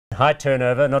high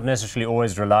turnover, not necessarily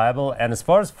always reliable. And as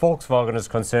far as Volkswagen is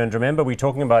concerned, remember we're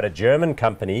talking about a German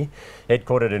company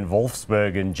headquartered in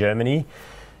Wolfsburg in Germany.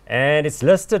 And it's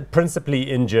listed principally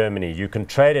in Germany. You can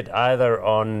trade it either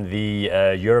on the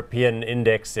European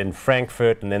index in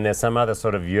Frankfurt, and then there's some other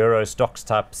sort of Euro stocks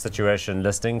type situation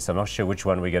listing. So I'm not sure which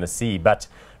one we're going to see. But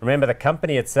remember, the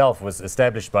company itself was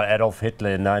established by Adolf Hitler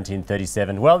in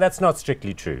 1937. Well, that's not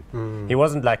strictly true. He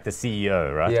wasn't like the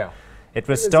CEO, right? Yeah. It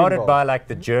was started by like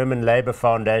the German Labour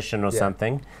Foundation or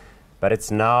something. But it's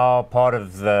now part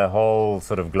of the whole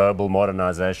sort of global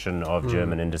modernization of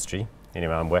German industry.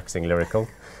 Anyway, I'm waxing lyrical.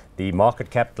 The market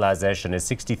capitalization is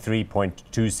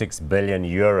 63.26 billion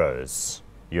euros.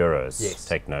 Yes.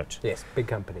 Take note. Yes, big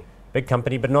company. Big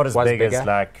company, but not as big bigger. as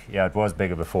like, yeah, it was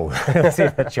bigger before. We'll see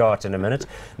the chart in a minute.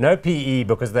 No PE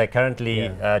because they're currently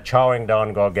chowing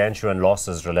down gargantuan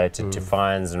losses related to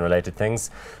fines and related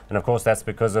things. And of course, that's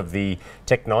because of the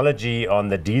technology on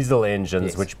the diesel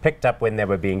engines, which picked up when they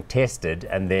were being tested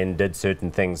and then did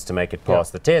certain things to make it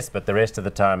pass the test. But the rest of the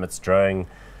time, it's drawing,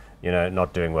 you know,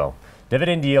 not doing well.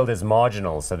 Dividend yield is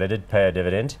marginal, so they did pay a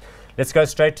dividend. Let's go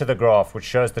straight to the graph, which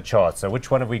shows the chart. So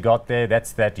which one have we got there?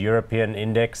 That's that European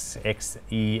index, VOW,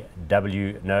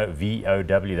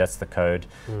 that's the code.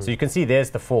 So you can see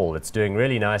there's the fall. It's doing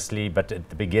really nicely, but at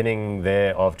the beginning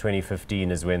there of 2015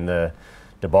 is when the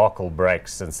debacle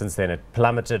breaks, and since then it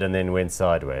plummeted and then went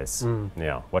sideways.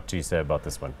 Yeah, what do you say about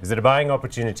this one? Is it a buying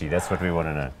opportunity? That's what we want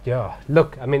to know. Yeah,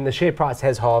 look, I mean, the share price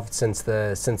has halved since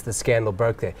the scandal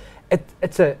broke there.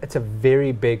 It's a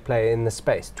very big player in the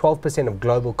space. 12% of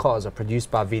global cars are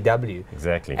produced by VW.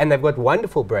 Exactly. And they've got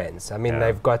wonderful brands. I mean,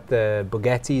 they've got the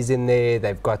Bugattis in there,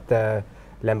 they've got the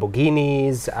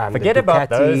Lamborghinis, Forget the about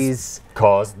those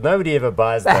cars. Nobody ever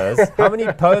buys those. How many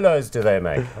Polos do they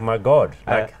make? Oh my God.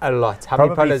 Like a lot. How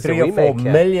many Polos do we make? Probably 3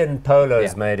 or 4 million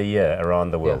Polos made a year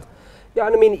around the world. Yeah,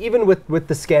 and I mean, even with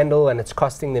the scandal, and it's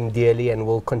costing them dearly and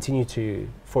will continue to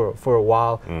for a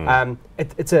while,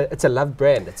 it's a loved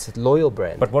brand. It's a loyal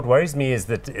brand. But what worries me is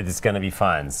that it's going to be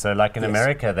fines. So like in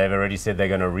America, they've already said they're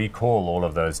going to recall all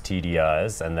of those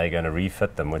TDIs and they're going to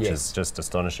refit them, which is just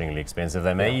astonishingly expensive.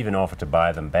 They may even offer to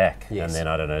buy them back and then,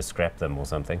 I don't know, scrap them or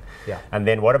something. And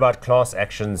then what about class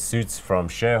action suits from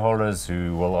shareholders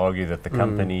who will argue that the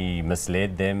company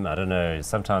misled them? I don't know.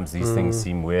 Sometimes these things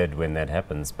seem weird when that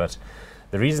happens, but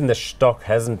the reason the stock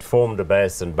hasn't formed a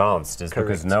base and bounced is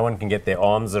because no one can get their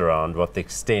arms around what the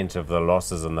extent of the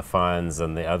losses and the fines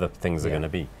and the other things are going to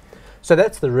be. So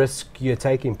that's the risk you're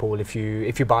taking, Paul, if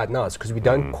you buy it now, because we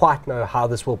don't quite know how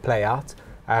this will play out.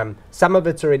 Some of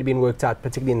it's already been worked out,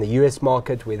 particularly in the US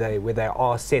market, where they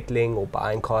are settling or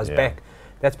buying cars back.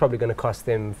 That's probably going to cost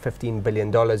them $15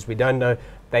 billion. We don't know.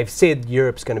 They've said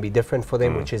Europe's going to be different for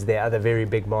them, which is their other very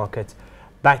big market.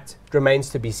 But it remains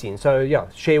to be seen. So, yeah,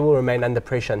 share will remain under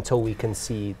pressure until we can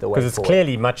see the way forward. Because it's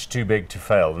clearly much too big to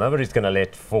fail. Nobody's going to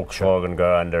let Volkswagen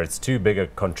go under. It's too big a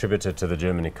contributor to the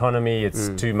German economy. It's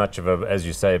too much of a, as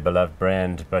you say, beloved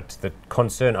brand. But the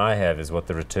concern I have is what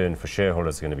the return for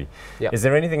shareholders is going to be. Is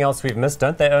there anything else we've missed?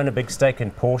 Don't they own a big stake in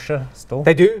Porsche still?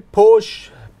 They do. Porsche,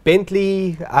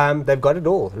 Bentley, they've got it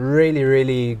all. Really,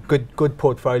 really good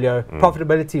portfolio.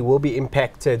 Profitability will be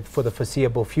impacted for the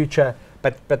foreseeable future.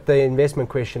 But the investment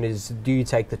question is, do you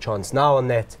take the chance now on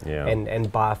that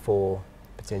and buy for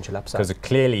potential upside? Because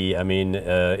clearly, I mean,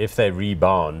 if they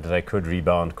rebound, they could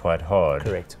rebound quite hard.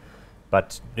 Correct.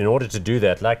 But in order to do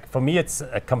that, like for me, it's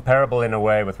comparable in a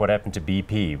way with what happened to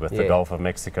BP with the Gulf of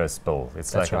Mexico spill.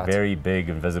 It's like a very big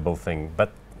invisible thing.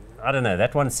 But I don't know,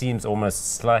 that one seems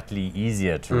almost slightly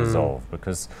easier to resolve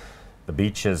because the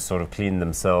beaches sort of clean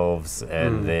themselves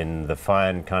and then the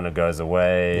fine kind of goes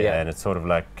away and it sort of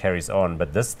like carries on.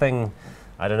 But this thing,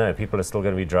 I don't know, people are still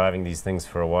going to be driving these things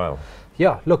for a while.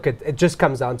 Yeah, look, it just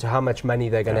comes down to how much money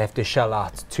they're going to have to shell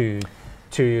out to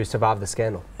survive the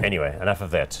scandal. Anyway, enough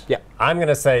of that. I'm going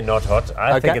to say not hot.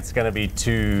 I think it's going to be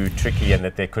too tricky and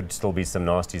that there could still be some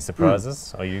nasty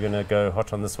surprises. Are you going to go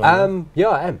hot on this one? Yeah,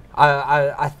 I am.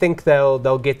 I think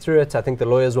they'll get through it. I think the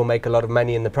lawyers will make a lot of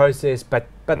money in the process, but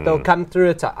they'll come through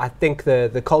it. I think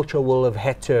the culture will have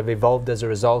had to have evolved as a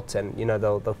result, and you know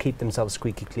they'll keep themselves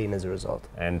squeaky clean as a result.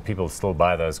 And people still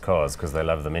buy those cars because they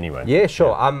love them anyway. Yeah,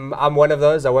 sure. I'm one of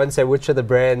those. I won't say which of the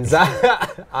brands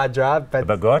I drive, but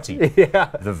the Bugatti,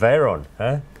 the Veyron,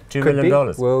 huh? $2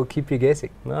 million. We'll keep you guessing.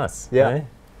 Nice. Yeah.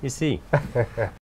 You see.